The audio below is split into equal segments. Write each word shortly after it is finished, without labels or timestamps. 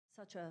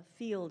such a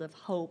field of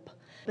hope,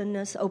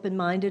 openness,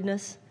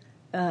 open-mindedness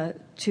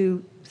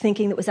to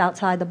thinking that was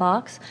outside the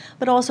box.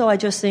 But also I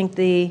just think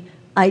the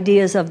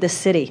ideas of this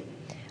city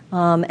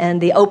and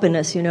the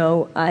openness,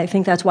 I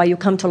think that's why you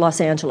come to Los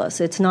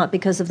Angeles. It's not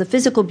because of the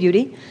physical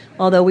beauty,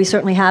 although we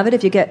certainly have it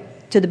if you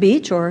get to the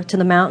beach or to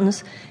the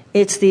mountains.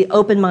 It's the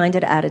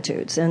open-minded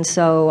attitudes. And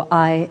so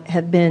I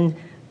have been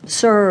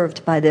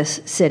served by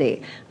this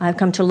city. I've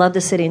come to love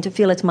the city and to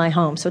feel it's my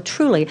home. So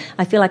truly,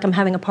 I feel like I'm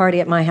having a party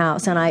at my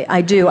house, and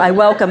I do. I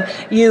welcome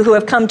you who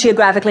have come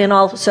geographically, and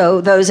also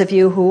those of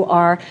you who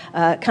are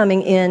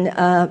coming in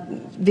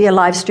via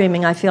live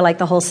streaming. I feel like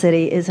the whole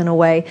city is, in a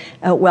way,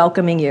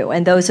 welcoming you.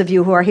 And those of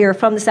you who are here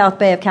from the South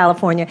Bay of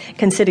California,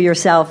 consider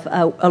yourself,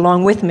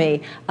 along with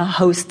me,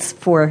 hosts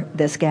for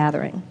this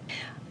gathering.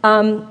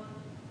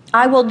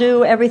 I will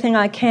do everything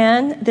I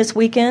can this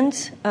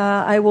weekend.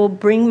 I will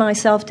bring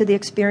myself to the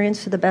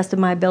experience to the best of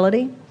my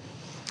ability.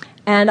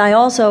 And I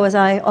also, as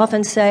I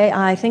often say,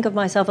 I think of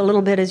myself a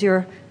little bit as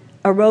your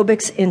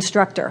aerobics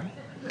instructor.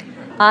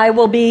 I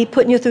will be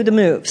putting you through the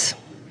moves.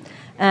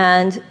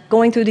 And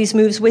going through these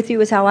moves with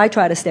you is how I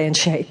try to stay in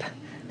shape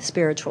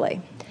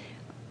spiritually.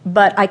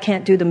 But I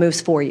can't do the moves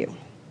for you.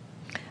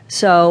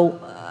 So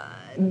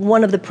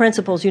one of the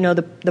principles,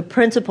 the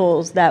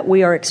principles that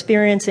we are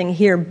experiencing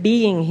here,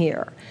 being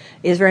here,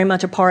 is very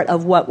much a part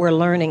of what we're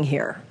learning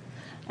here.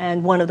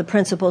 And one of the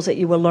principles that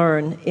you will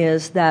learn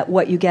is that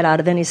what you get out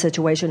of any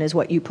situation is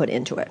what you put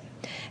into it.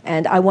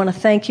 And I want to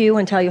thank you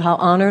and tell you how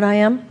honored I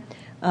am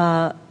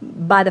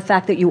by the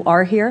fact that you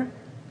are here,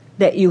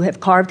 that you have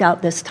carved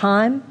out this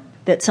time,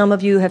 that some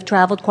of you have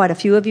traveled, quite a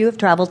few of you have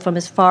traveled from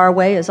as far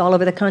away as all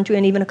over the country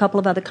and even a couple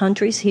of other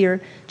countries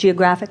here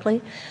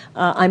geographically.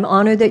 I'm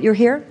honored that you're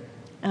here,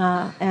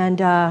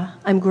 and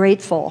I'm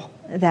grateful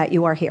that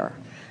you are here.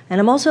 And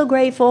I'm also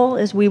grateful,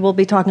 as we will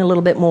be talking a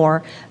little bit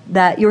more,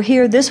 that you're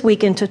here this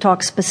weekend to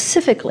talk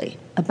specifically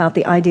about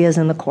the ideas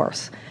in the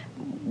Course.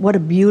 What a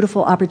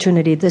beautiful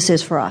opportunity this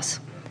is for us,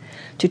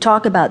 to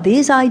talk about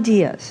these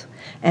ideas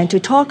and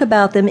to talk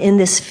about them in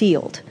this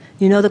field.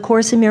 The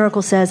Course in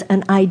Miracles says,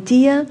 an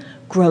idea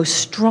grows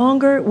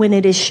stronger when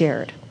it is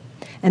shared.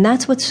 And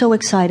that's what's so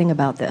exciting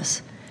about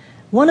this.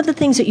 One of the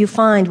things that you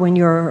find when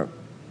you're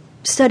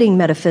studying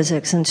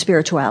metaphysics and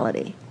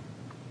spirituality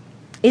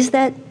is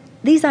that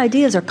these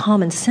ideas are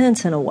common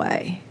sense in a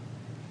way.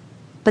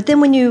 But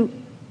then when you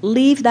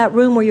leave that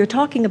room where you're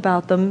talking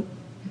about them,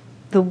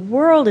 the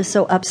world is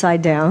so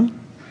upside down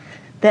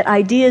that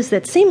ideas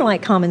that seem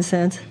like common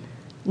sense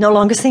no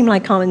longer seem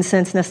like common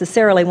sense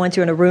necessarily once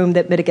you're in a room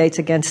that mitigates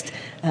against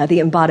the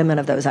embodiment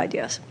of those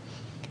ideas.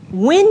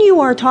 When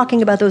you are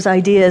talking about those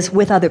ideas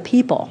with other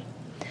people,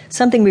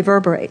 something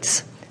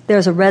reverberates.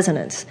 There's a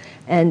resonance,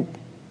 and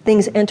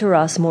things enter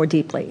us more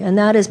deeply. And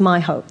that is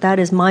my hope. That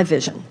is my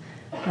vision.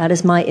 That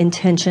is my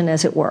intention,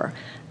 as it were.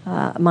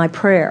 My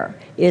prayer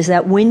is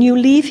that when you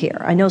leave here,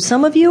 I know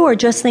some of you are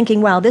just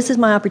thinking, wow, this is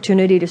my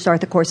opportunity to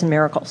start the Course in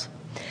Miracles.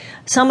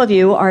 Some of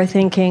you are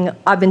thinking,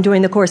 I've been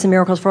doing the Course in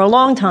Miracles for a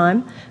long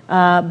time,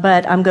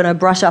 but I'm going to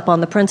brush up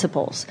on the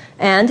principles.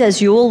 And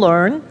as you will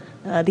learn,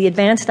 the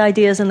advanced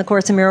ideas in the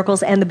Course in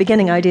Miracles and the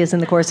beginning ideas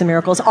in the Course in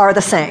Miracles are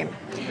the same.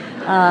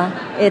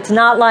 It's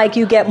not like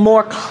you get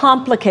more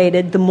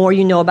complicated the more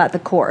you know about the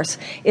Course.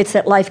 It's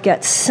that life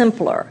gets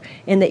simpler,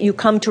 in that you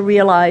come to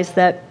realize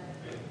that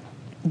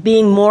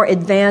being more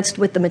advanced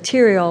with the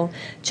material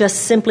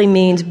just simply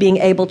means being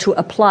able to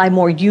apply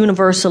more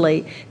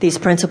universally these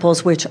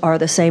principles, which are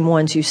the same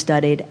ones you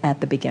studied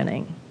at the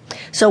beginning.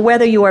 So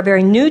whether you are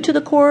very new to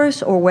the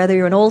Course or whether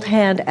you're an old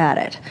hand at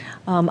it,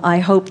 I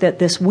hope that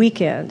this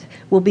weekend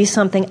will be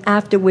something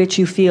after which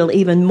you feel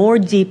even more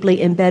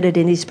deeply embedded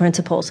in these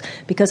principles,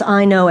 because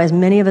I know, as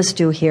many of us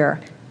do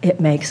here, it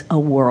makes a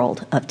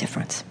world of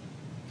difference.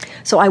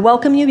 So I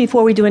welcome you.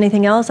 Before we do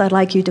anything else, I'd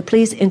like you to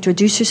please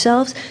introduce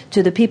yourselves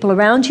to the people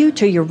around you,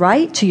 to your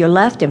right, to your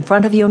left, in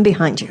front of you, and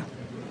behind you.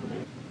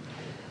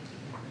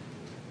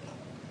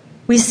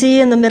 We see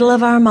in the middle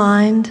of our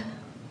mind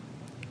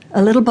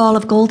a little ball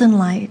of golden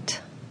light.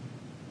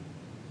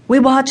 We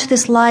watch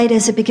this light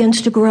as it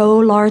begins to grow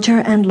larger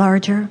and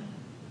larger,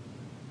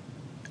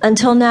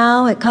 until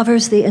now it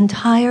covers the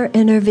entire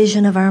inner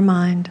vision of our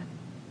mind.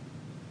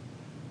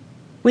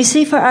 We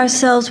see for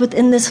ourselves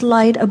within this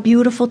light a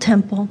beautiful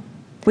temple.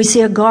 We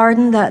see a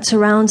garden that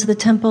surrounds the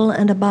temple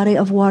and a body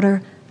of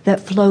water that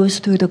flows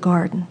through the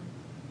garden.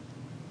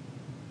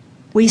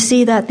 We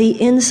see that the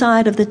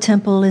inside of the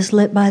temple is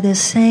lit by this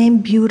same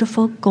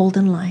beautiful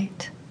golden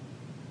light.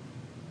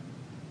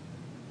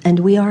 And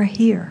we are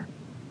here.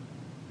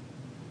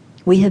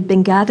 We have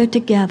been gathered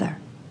together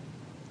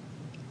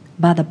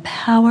by the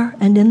power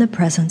and in the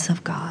presence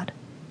of God.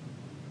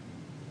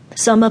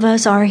 Some of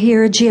us are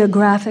here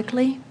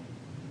geographically,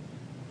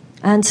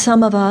 and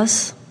some of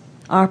us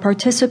are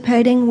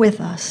participating with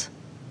us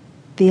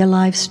via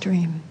live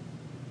stream.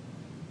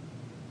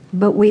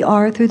 But we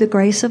are, through the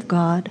grace of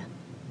God,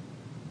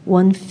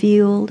 one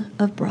field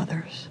of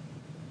brothers.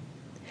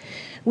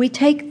 We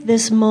take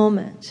this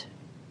moment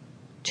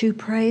to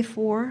pray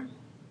for,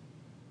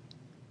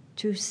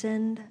 to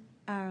send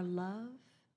our love,